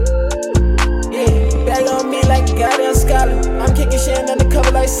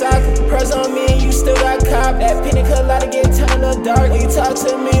like soccer. Press on me and you still got cop. That pina colada get turned up dark. When you talk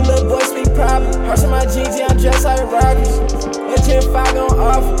to me, little boy speak proper. Hearts in my jeans, yeah, I'm dressed like rockers. That Gen 5 gon'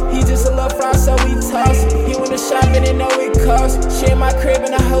 offer. He just a little fry, so we toss it. He went to shopping and know it cost. Shit in my crib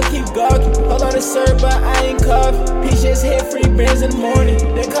and I hope keep gawking. Hold on to serve, but I ain't coffee. Peach just hit free bands in the morning.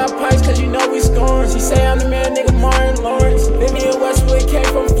 They call pipes cause you know we scoring. She say I'm the man, nigga, Martin Lawrence. Vivian Westwood came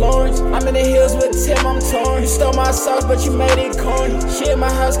from Florence. I'm in the hills with Tim, I'm torn. You stole my sauce, but you made it corny. Shit in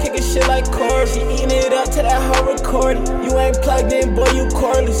my house, kicking shit like cords. She eating it up to that whole recording. You ain't plugged in, boy, you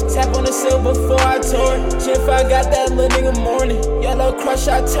cordless. Tap on the silver before I tore it. Gen 5 got that little nigga morning. Yellow crush,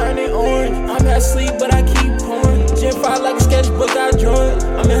 I turn it orange. I'm half asleep, but I